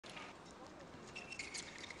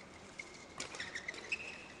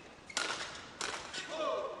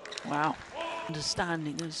Wow.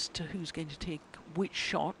 Understanding as to who's going to take which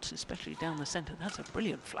shots, especially down the centre. That's a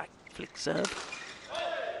brilliant flick serve.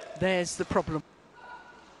 There's the problem.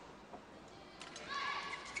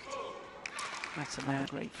 That's another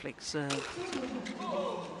great flick serve.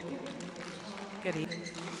 Get it.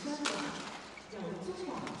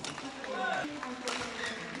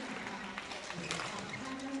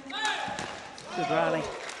 Good rally.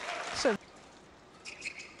 So,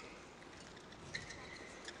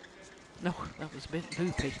 no, that was a bit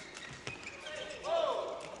loopy.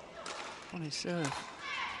 On his serve.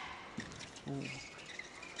 Oh,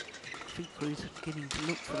 Fikri's beginning to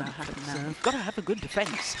look for that happen now. You've got to have a good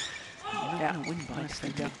defence. You're not going to win by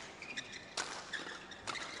defending.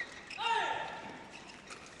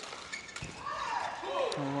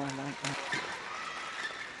 Oh, I like that.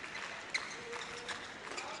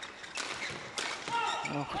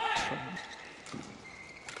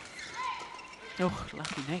 Oh,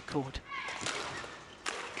 lucky net cord.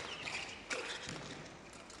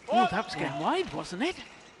 Oh, that was getting wide, wasn't it?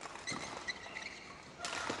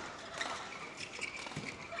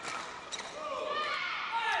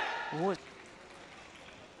 Oh,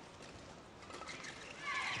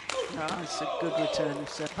 that's a good return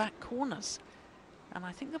of back corners. And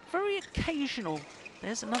I think they're very occasional.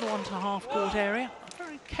 There's another one to half-court area.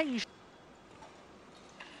 Very occasional.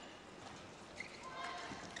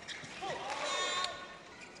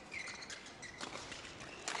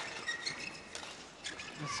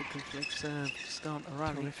 That's a good flick serve to start the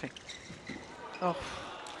rally. Terrific. Oh.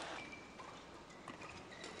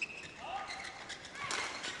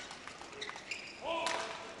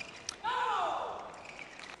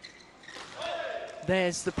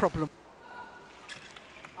 There's the problem.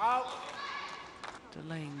 Out.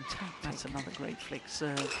 Delaying tactic. That's another great flick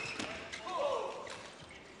serve.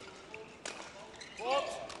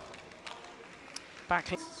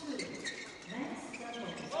 Back.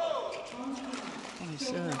 On his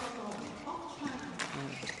serve.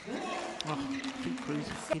 Oh, Fikri's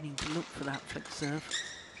beginning to look for that flick serve.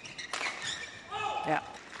 Yeah.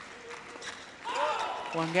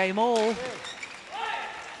 One game all.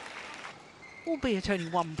 Albeit only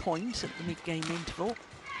 1 point at the mid-game interval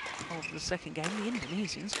of the second game, the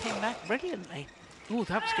Indonesians came back brilliantly. Oh,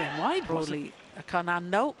 that was going wide, broadly.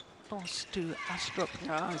 Kanando lost to Astrup.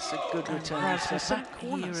 Ah, it's a good return. Back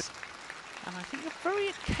corners. And I think they're very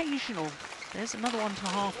occasional. There's another one to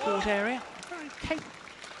half-court area. Very occasional.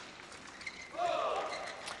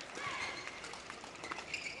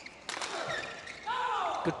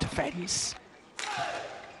 Good defence.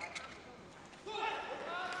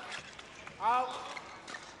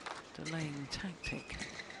 Delaying tactic.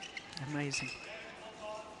 Amazing.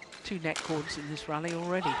 2 net cords in this rally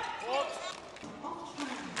already.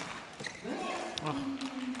 Oh.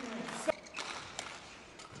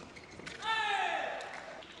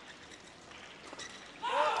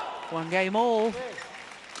 One game all.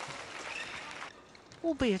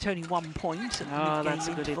 Albeit only 1 point at the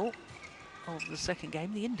mid-game interval of the second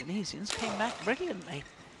game, the Indonesians came back brilliantly.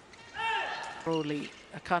 Broadly,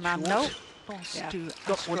 Kanando lost to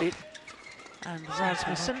Astrup. And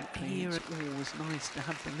Rasmussen here. It's always nice to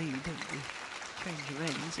have the lead at the change of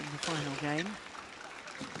ends in the final game.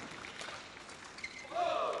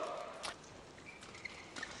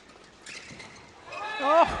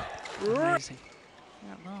 Oh, amazing.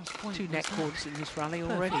 That last point. 2 net cords in this rally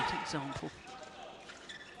already. Perfect example.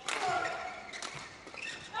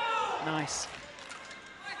 Nice.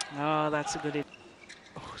 Oh, that's a good.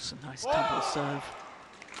 Oh, it's a nice double serve.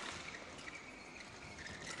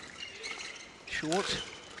 Short.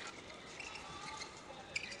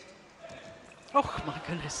 Oh my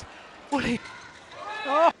goodness. What a...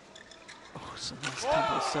 Oh! Oh, it's a nice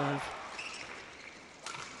double serve.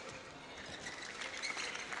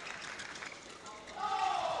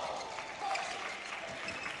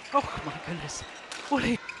 Oh my goodness. What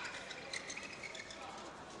a...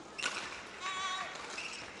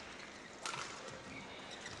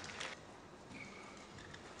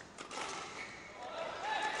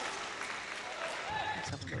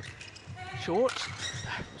 Short.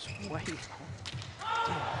 That was way long.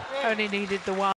 Only needed the one.